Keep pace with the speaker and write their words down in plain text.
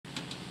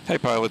Hey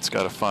pilots,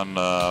 got a fun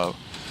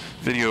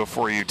video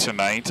for you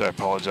tonight. I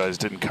apologize,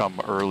 didn't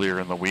come earlier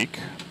in the week.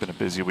 Been a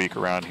busy week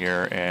around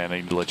here, and I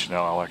need to let you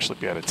know I'll actually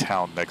be out of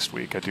town next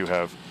week. I do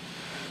have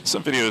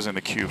some videos in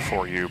the queue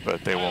for you,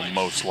 but they will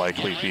most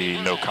likely be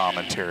no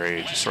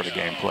commentary, just sort of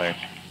gameplay.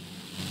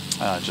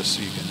 Just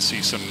so you can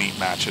see some neat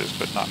matches,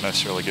 but not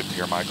necessarily get to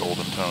hear my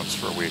golden tones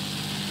for a week.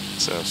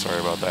 So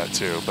sorry about that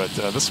too. But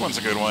this one's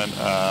a good one.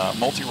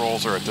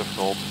 Multi-roles are a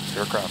difficult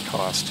aircraft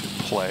class to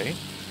play,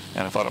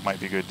 and I thought it might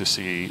be good to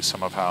see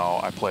some of how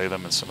I play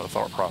them and some of the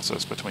thought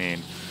process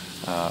between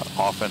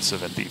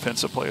offensive and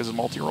defensive play as a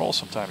multi-role.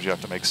 Sometimes you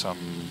have to make some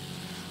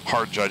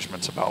hard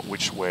judgments about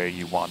which way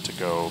you want to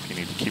go, if you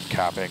need to keep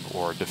capping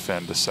or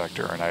defend the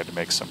sector, and I had to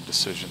make some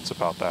decisions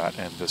about that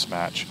in this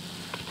match.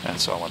 And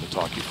so I wanted to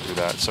talk you through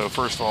that. So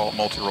first of all,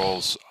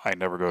 multi-roles, I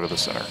never go to the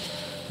center.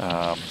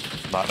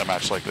 Not in a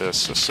match like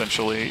this,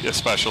 especially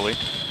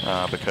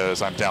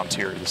because I'm down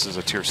tiered. This is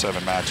a tier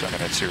 7 match, I'm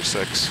in a tier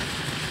 6.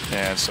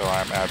 And so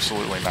I'm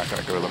absolutely not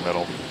going to go to the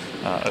middle,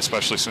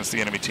 especially since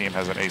the enemy team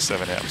has an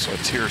A7M. So a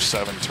tier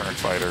 7 turn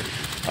fighter,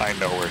 I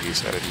know where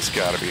he's headed. He's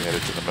got to be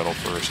headed to the middle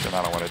first, and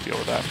I don't want to deal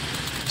with that.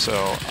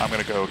 So I'm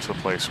going to go to a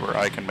place where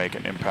I can make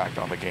an impact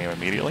on the game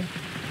immediately,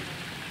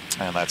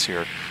 and that's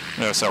here.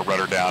 Notice I'll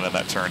rudder down in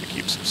that turn to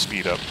keep some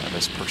speed up in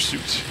this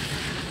pursuit.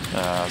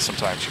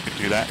 Sometimes you can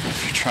do that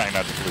if you're trying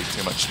not to lose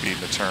too much speed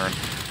in the turn.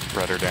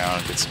 Rudder down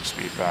and get some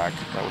speed back.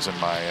 That was in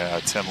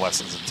my 10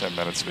 lessons in 10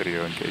 minutes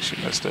video in case you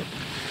missed it.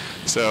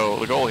 So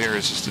the goal here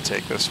is just to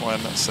take this one,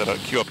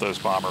 queue up those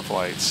bomber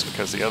flights,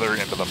 because the other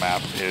end of the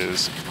map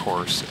is, of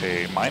course,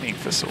 a mining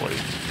facility.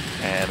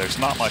 And there's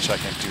not much I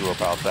can do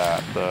about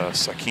that. The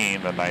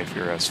Sakine, the knife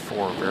here, has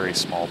 4 very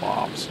small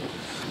bombs.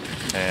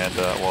 And,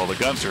 well, the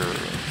guns are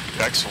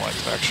excellent,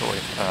 actually.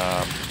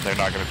 They're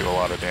not going to do a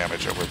lot of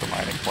damage over at the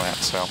mining plant,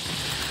 so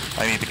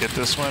I need to get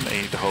this one.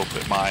 I need to hope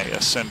that my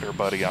ascender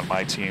buddy on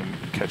my team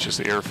catches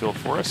the airfield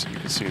for us. And you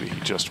can see that he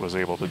just was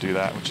able to do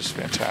that, which is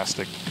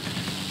fantastic.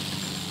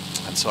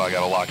 And so I got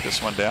to lock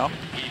this one down.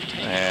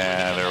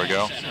 And there we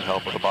go. With the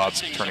help of the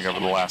bots turning over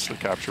the last of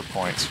the capture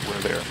points,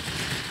 we're there.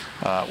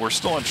 We're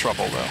still in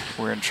trouble, though.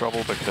 We're in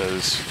trouble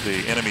because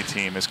the enemy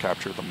team has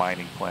captured the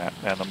mining plant.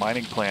 And the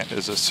mining plant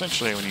is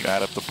essentially, when you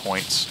add up the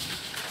points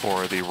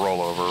for the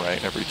rollover,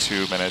 right? Every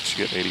 2 minutes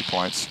you get 80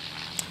 points.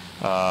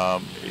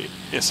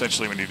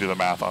 Essentially, when you do the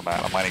math on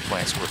that, a mining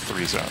plant's worth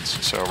 3 zones.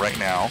 So right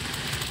now,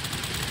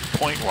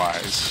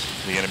 point-wise,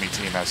 the enemy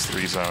team has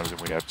 3 zones and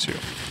we have 2.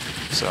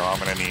 So I'm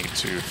going to need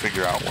to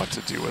figure out what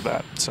to do with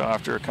that. So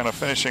after kind of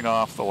finishing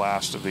off the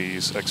last of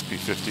these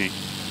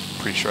XP50,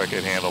 pretty sure I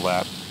could handle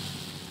that.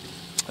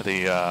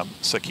 The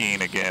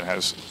Sakine, again,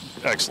 has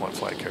excellent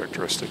flight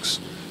characteristics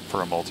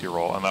for a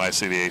multi-role. And then I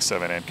see the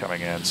A7N coming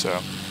in, so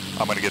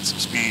I'm going to get some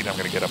speed. I'm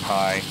going to get up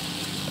high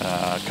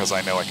because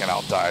I know I can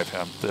outdive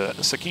him. The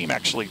Sakine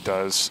actually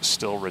does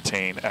still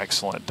retain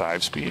excellent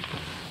dive speed.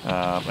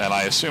 And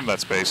I assume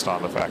that's based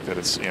on the fact that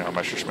it's,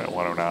 Messerschmitt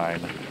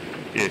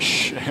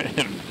 109-ish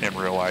in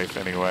real life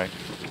anyway.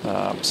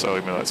 So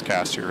even though it's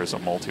cast here as a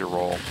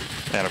multi-role,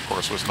 and of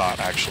course was not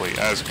actually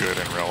as good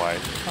in real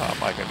life,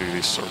 I can do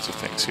these sorts of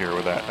things here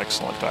with that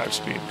excellent dive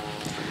speed.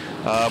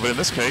 But in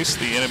this case,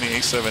 the enemy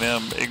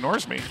A7M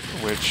ignores me,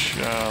 which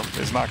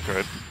is not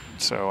good.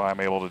 So I'm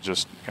able to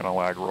just kind of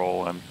lag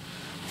roll and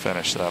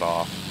finish that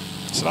off.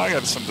 So now I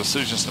got some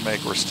decisions to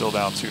make. We're still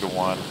down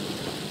 2-1.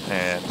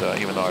 And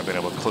even though I've been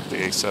able to clip the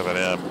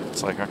A7M,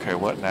 it's like, okay,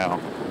 what now?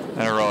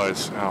 And I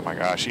realized, oh my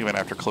gosh, even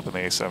after clipping the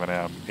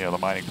A7M, the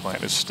mining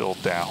plant is still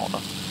down.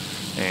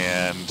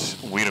 And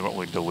we don't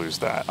need to lose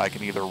that. I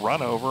can either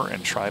run over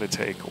and try to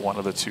take one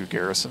of the 2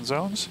 garrison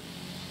zones,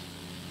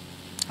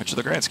 which in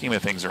the grand scheme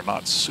of things are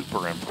not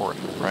super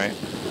important, right?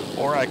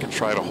 Or I can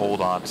try to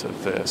hold on to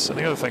this. And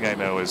the other thing I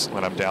know is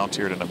when I'm down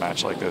tiered in a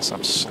match like this,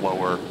 I'm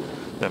slower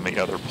than the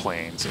other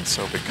planes. And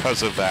so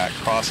because of that,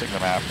 crossing the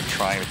map and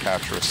trying to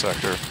capture a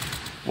sector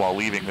while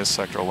leaving this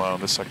sector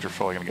alone, this sector is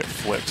probably going to get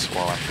flipped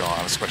while I'm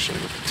gone, especially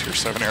with the tier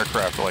 7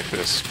 aircraft like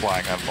this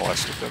flying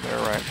unmolested in there,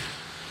 right?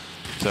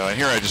 So and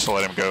here I just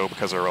let him go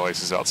because I realize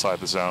he's outside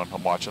the zone.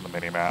 I'm watching the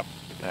mini-map,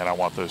 and I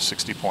want those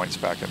 60 points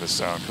back in this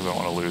zone because I don't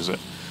want to lose it.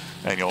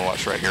 And you'll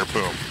watch right here,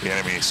 boom, the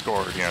enemy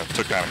scored,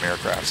 took down an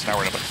aircraft. So now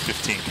we're in about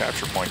 15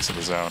 capture points in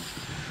the zone.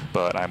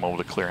 But I'm able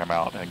to clear him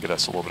out and get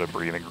us a little bit of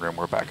breathing room.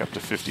 We're back up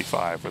to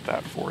 55 with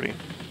that 40.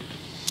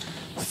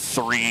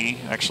 3,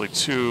 actually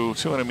 2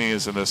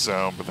 enemies in this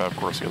zone, but then of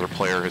course the other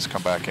player has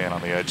come back in on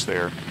the edge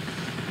there.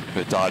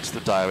 But dodged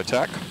the dive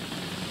attack.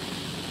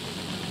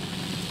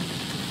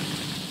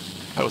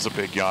 That was a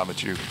big yawn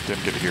that you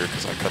didn't get to hear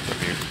because I cut the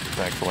mute,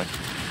 thankfully.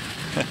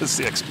 It's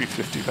the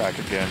XP50 back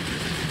again.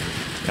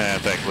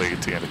 And thankfully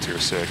get to the end of tier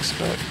 6,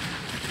 but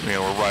we're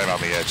right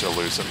on the edge of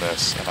losing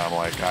this, and I'm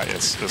like,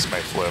 this may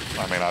flip.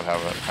 I may not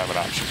have an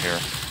option here.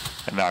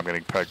 And now I'm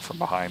getting pegged from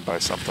behind by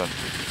something.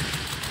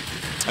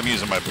 I'm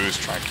using my boost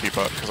to try and keep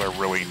up because I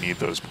really need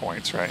those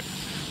points, right?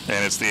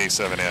 And it's the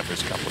A7M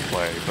who's come to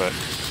play, but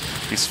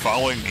he's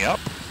following me up,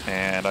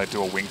 and I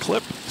do a wing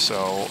clip,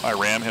 so I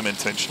ram him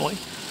intentionally.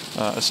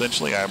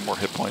 Essentially, I have more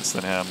hit points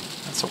than him,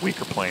 It's a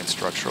weaker plane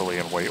structurally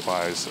and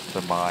weight-wise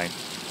than mine.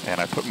 And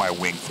I put my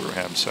wing through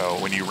him. So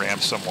when you ram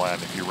someone,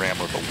 if you ram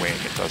with a wing,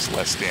 it does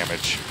less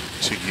damage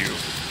to you.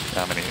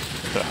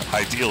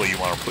 Ideally, you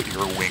want to put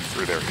your wing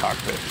through their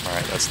cockpit,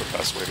 right? That's the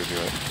best way to do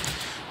it.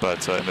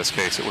 But in this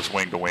case, it was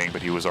wing to wing,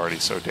 but he was already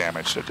so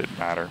damaged it didn't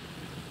matter.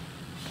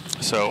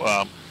 So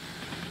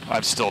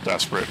I'm still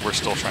desperate. We're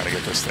still trying to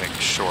get this thing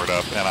shored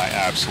up, and I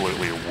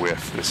absolutely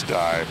whiff this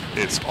dive.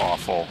 It's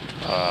awful.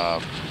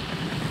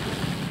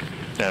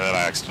 And then I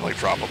accidentally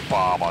drop a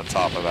bomb on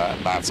top of that,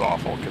 and that's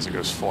awful because it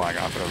goes flying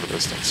off into the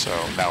distance. So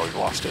now we've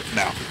lost it.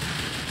 Now,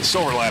 the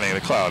silver lining of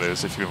the cloud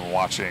is, if you've been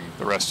watching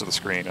the rest of the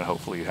screen, and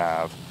hopefully you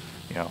have,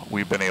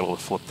 we've been able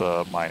to flip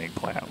the mining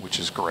plant, which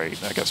is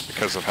great. I guess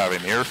because of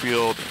having the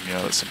airfield,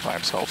 that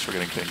sometimes helps for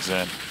getting things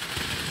in.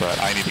 But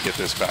I need to get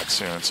this back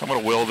soon. So I'm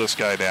going to will this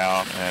guy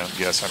down, and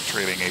yes, I'm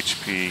trading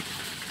HP,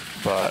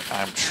 but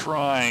I'm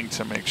trying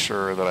to make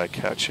sure that I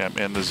catch him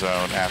in the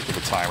zone after the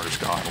timer's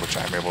gone, which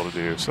I'm able to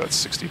do. So that's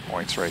 60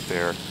 points right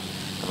there,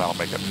 and that'll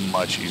make it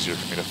much easier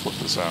for me to flip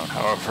the zone.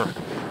 However,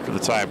 for the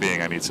time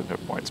being, I need some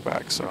hit points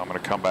back. So I'm going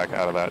to come back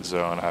out of that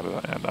zone,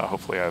 and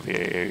hopefully I have the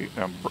AA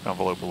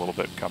envelope a little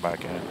bit and come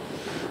back in.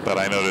 But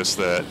I noticed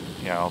that,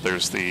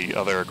 there's the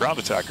other ground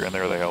attacker in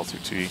there, the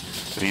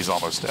L2T, that he's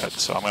almost dead.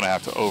 So I'm going to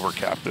have to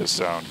overcap this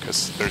zone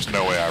because there's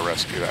no way I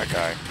rescue that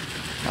guy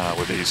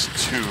with these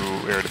 2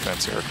 air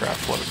defense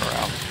aircraft floating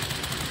around.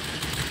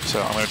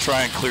 So I'm going to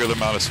try and clear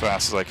them out as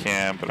fast as I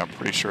can, but I'm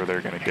pretty sure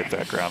they're going to get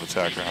that ground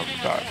attacker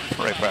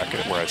right back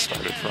at where I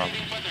started from.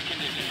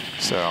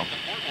 So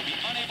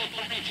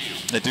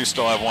they do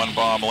still have 1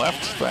 bomb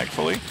left,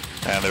 thankfully.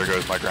 And there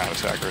goes my ground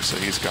attacker, so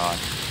he's gone.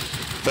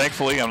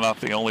 Thankfully, I'm not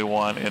the only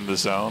one in the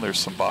zone. There's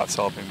some bots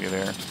helping me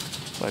there.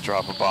 So I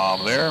drop a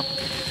bomb there,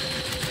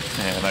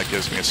 and that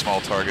gives me a small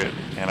target,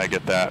 and I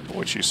get that. But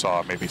what you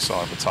maybe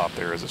saw at the top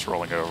there as it's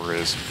rolling over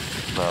is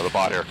the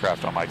bot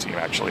aircraft on my team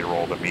actually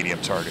rolled a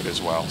medium target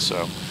as well.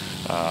 So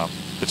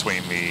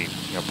between the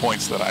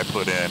points that I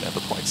put in and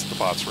the points that the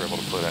bots were able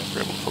to put in,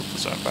 we're able to flip the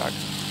zone back.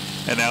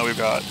 And now we've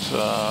got,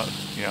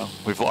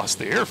 we've lost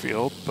the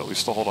airfield, but we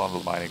still hold on to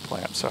the mining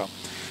plant. So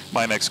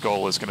my next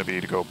goal is going to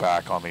be to go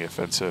back on the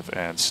offensive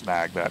and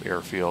snag that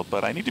airfield,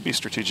 but I need to be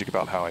strategic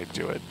about how I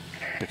do it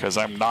because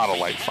I'm not a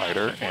light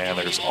fighter and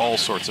there's all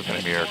sorts of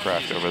enemy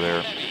aircraft over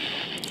there,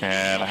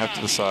 and I have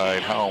to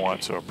decide how I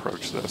want to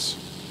approach this.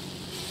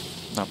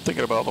 I'm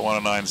thinking about the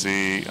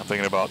 109Z. I'm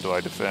thinking about, do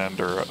I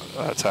defend or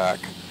attack?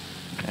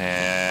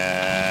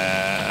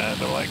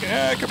 And I'm like,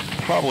 I could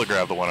probably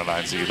grab the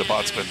 109Z. The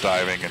bot's been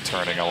diving and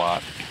turning a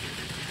lot.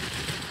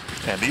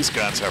 And these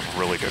guns have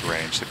really good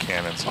range. The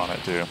cannons on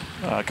it do.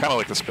 Kind of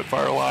like the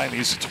Spitfire line.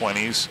 These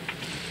 20s,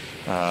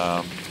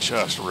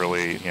 just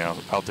really,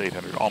 out to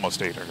 800,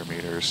 almost 800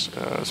 meters.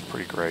 It's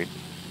pretty great.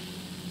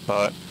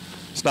 But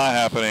it's not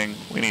happening.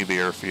 We need the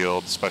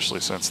airfield,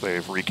 especially since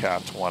they've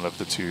recapped one of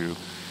the 2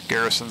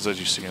 garrisons, as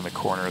you see in the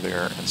corner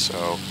there. And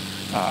so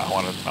I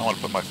want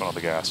to put my foot on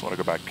the gas. I want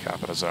to go back and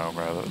cap in a zone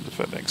rather than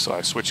defending. So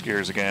I switch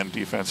gears again,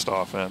 defense to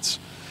offense.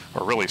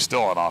 Or really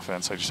still on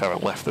offense, I just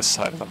haven't left this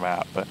side of the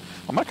map. But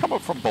I'm going to come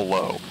up from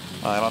below.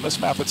 And on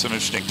this map, it's an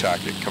interesting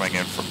tactic coming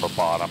in from the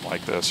bottom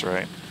like this,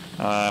 right?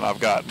 And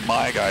I've got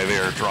my guy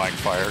there drawing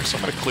fire, so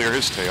I'm going to clear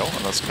his tail,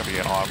 and that's going to be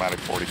an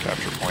automatic 40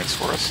 capture points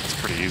for us. It's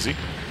pretty easy.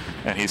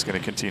 And he's going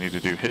to continue to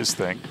do his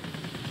thing.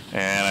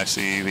 And I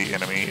see the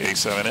enemy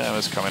A7M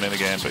is coming in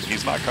again, but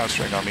he's not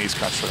concentrating on me, he's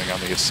concentrating on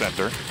the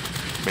Ascender.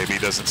 Maybe he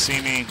doesn't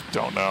see me,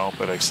 don't know,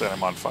 but I set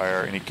him on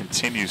fire, and he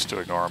continues to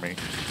ignore me.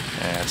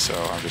 And so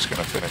I'm just going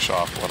to finish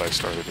off what I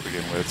started to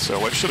begin with. So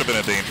what should have been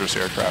a dangerous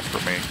aircraft for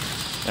me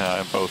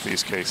in both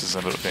these cases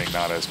ended up being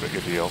not as big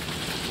a deal.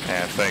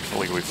 And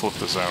thankfully we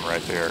flipped the zone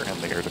right there, and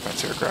the air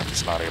defense aircraft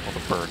is not able to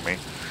burn me.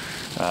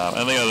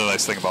 And the other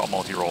nice thing about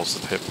multi-roll is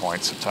the hit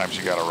points. Sometimes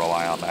you got to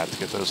rely on that to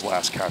get those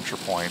last capture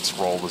points,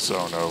 roll the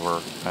zone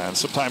over, and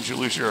sometimes you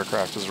lose your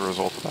aircraft as a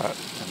result of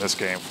that. In this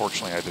game,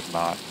 fortunately, I did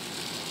not.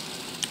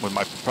 With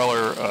my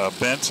propeller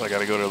bent, I got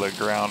to go to the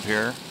ground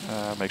here,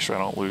 make sure I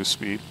don't lose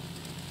speed.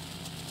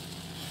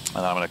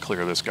 And I'm going to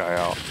clear this guy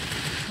out.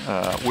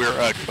 We're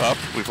up.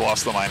 We've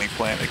lost the mining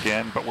plant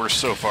again, but we're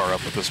so far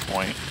up at this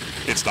point,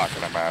 it's not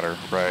going to matter,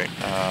 right?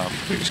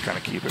 We just kind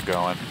of keep it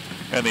going.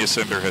 And the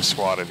Ascender has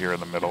squatted here in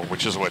the middle,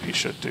 which is what he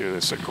should do.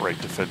 It's a great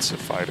defensive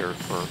fighter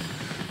for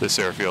this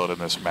airfield and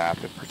this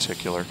map in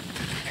particular.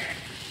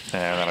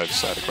 And then I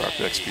decided to grab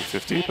the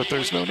XP50, but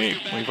there's no need.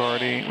 We've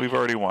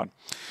already won.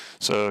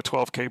 So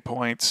 12K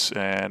points,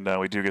 and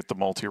we do get the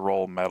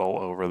multi-role medal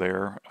over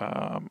there.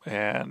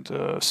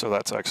 So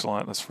that's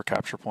excellent. That's for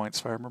capture points,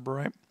 if I remember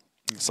right.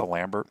 It's a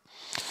Lambert.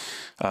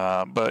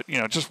 But,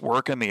 just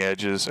working the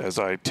edges as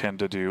I tend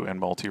to do in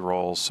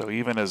multi-roles. So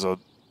even as a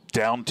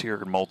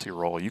down-tiered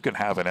multi-role, you can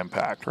have an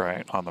impact,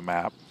 right, on the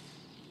map.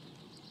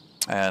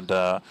 And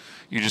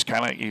you just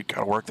you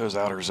gotta work those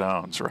outer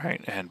zones,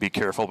 right? And be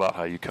careful about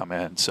how you come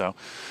in. So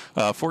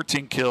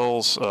 14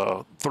 kills,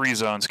 3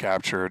 zones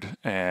captured,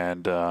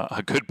 and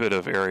a good bit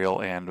of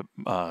aerial and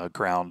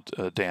ground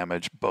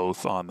damage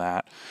both on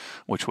that,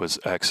 which was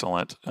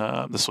excellent.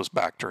 This was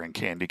back during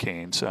Candy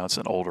Cane, so it's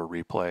an older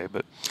replay,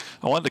 but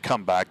I wanted to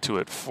come back to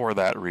it for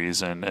that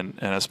reason, and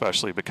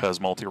especially because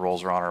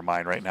multi-roles are on our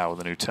mind right now with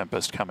the new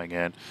Tempest coming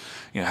in.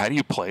 You know, how do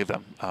you play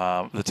them?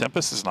 The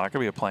Tempest is not going to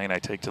be a plane I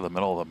take to the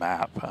middle of the map.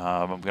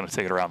 I'm going to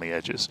take it around the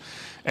edges,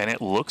 and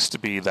it looks to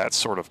be that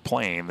sort of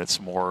plane that's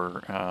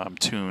more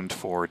tuned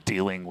for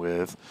dealing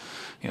with,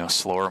 you know,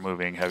 slower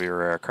moving,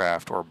 heavier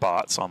aircraft or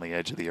bots on the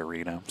edge of the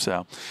arena.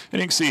 So, and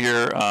you can see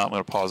here, I'm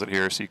going to pause it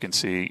here so you can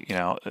see, you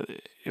know,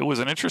 it was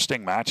an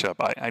interesting matchup.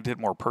 I did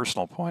more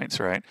personal points,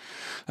 right?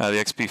 The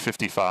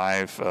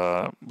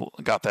XP55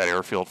 got that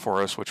airfield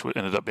for us, which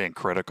ended up being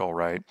critical,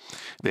 right?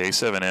 The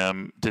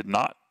A7M did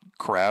not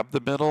grab the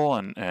middle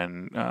and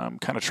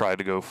kind of tried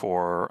to go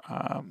for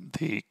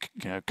the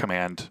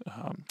command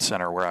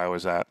center where I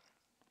was at.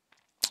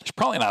 It's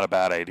probably not a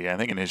bad idea. I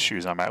think in his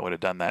shoes I might would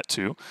have done that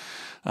too,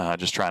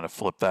 just trying to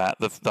flip that.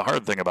 The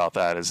hard thing about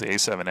that is the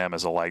A7M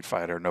is a light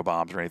fighter, no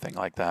bombs or anything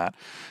like that.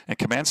 And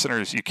command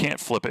centers, you can't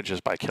flip it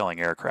just by killing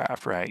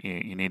aircraft, right?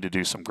 You need to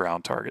do some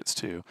ground targets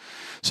too.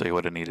 So you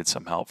would have needed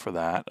some help for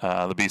that.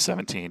 The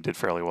B-17 did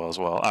fairly well as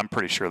well. I'm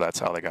pretty sure that's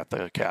how they got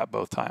the cap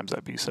both times,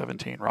 that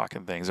B-17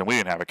 rocking things. And we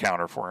didn't have a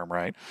counter for him,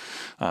 right?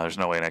 There's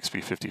no way an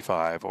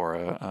XP-55 or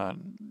a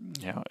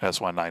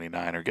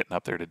S-199 are getting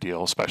up there to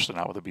deal, especially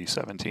not with a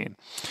B-17.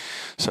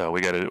 So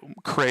we got to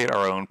create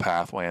our own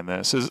pathway in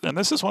this. And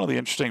this is one of the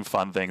interesting,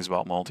 fun things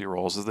about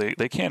multi-roles is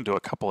they can do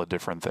a couple of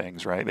different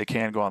things, right? They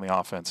can go on the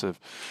offensive,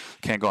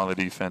 can go on the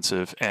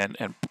defensive,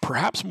 and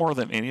perhaps more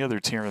than any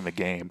other tier in the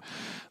game,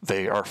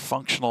 they are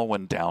functional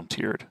when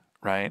down-tiered,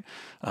 right?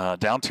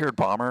 Down-tiered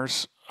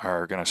bombers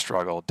are going to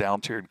struggle.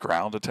 Down-tiered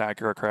ground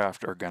attack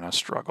aircraft are going to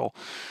struggle.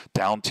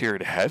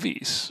 Down-tiered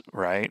heavies,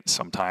 right,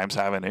 sometimes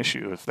have an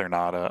issue if they're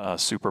not a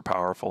super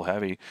powerful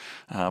heavy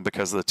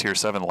because the Tier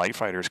 7 light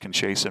fighters can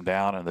chase them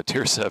down and the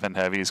Tier 7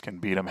 heavies can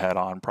beat them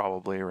head-on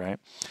probably, right?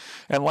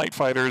 And light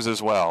fighters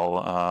as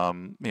well.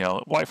 You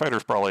know, light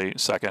fighters probably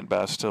second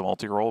best to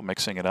multi-role,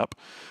 mixing it up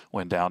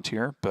when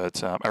down-tier,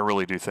 but I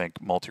really do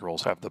think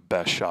multi-roles have the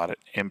best shot at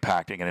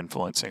impacting and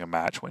influencing a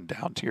match when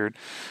down-tiered,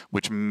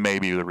 which may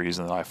be the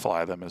reason that I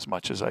fly them as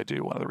much as I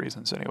do, one of the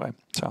reasons anyway.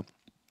 So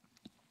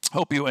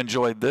hope you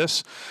enjoyed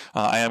this.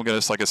 I am going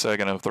to, like I said,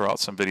 going to throw out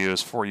some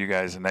videos for you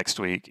guys next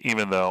week,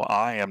 even though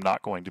I am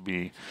not going to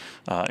be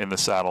in the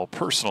saddle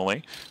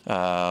personally, but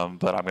I'm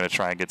going to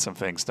try and get some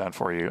things done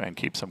for you and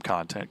keep some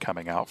content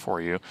coming out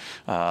for you.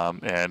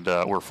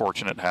 We're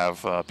fortunate to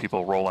have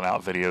people rolling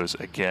out videos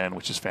again,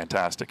 which is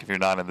fantastic. If you're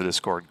not in the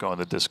Discord, go in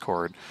the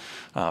Discord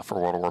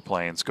for World of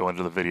Warplanes, go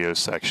into the videos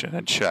section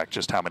and check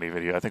just how many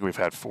videos. I think we've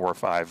had 4 or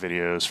 5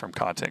 videos from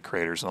content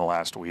creators in the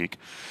last week,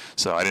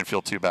 so I didn't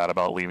feel too bad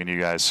about leaving you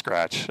guys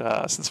scratch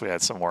since we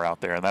had some more out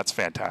there, and that's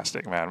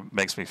fantastic, man. It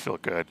makes me feel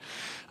good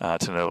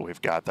to know that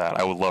we've got that.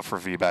 I would love for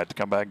VBAT to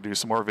come back and do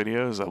some more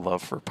videos. I'd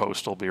love for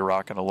Postal to be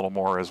rocking a little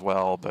more as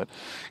well, but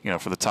you know,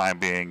 for the time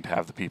being, to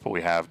have the people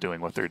we have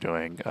doing what they're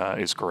doing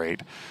is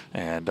great,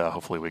 and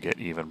hopefully we get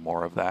even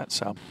more of that.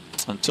 So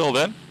until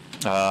then,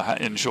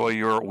 enjoy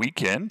your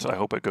weekend. I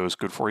hope it goes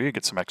good for you.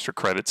 Get some extra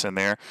credits in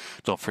there.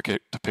 Don't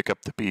forget to pick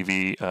up the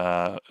BV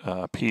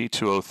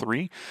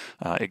P203.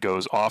 It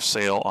goes off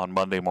sale on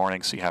Monday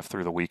morning, so you have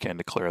through the weekend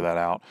to clear that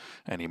out,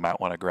 and you might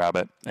want to grab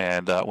it.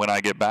 And when I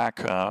get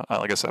back,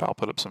 like I said, I'll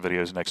put up some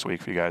videos next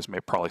week for you guys,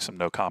 maybe probably some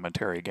no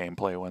commentary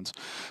gameplay ones.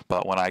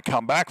 But when I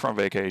come back from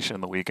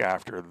vacation the week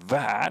after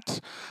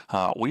that,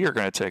 we are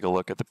going to take a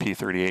look at the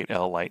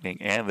P38L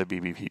Lightning and the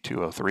BBP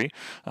 203,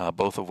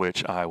 both of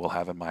which I will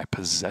have in my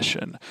possession.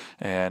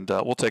 And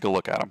we'll take a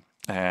look at them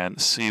and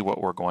see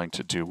what we're going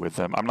to do with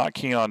them. I'm not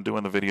keen on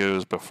doing the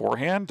videos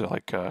beforehand,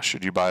 like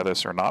should you buy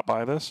this or not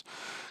buy this,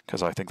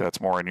 because I think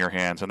that's more in your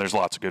hands, and there's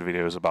lots of good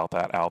videos about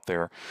that out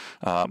there.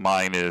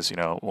 Mine is, you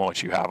know,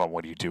 once you have them,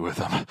 what do you do with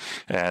them?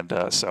 And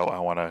so I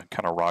want to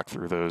kind of rock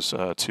through those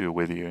two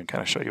with you and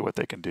kind of show you what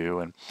they can do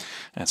and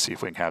see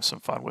if we can have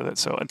some fun with it.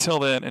 So until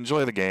then,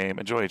 enjoy the game,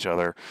 enjoy each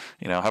other,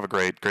 you know, have a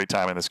great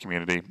time in this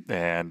community,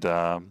 and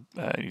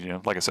you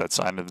know, like I said,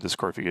 sign into the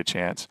Discord if you get a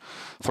chance.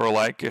 Throw a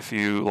like if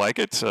you like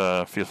it.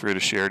 Feel free to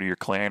share to your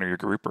clan or your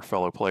group or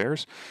fellow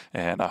players,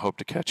 and I hope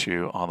to catch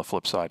you on the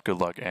flip side. Good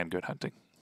luck and good hunting.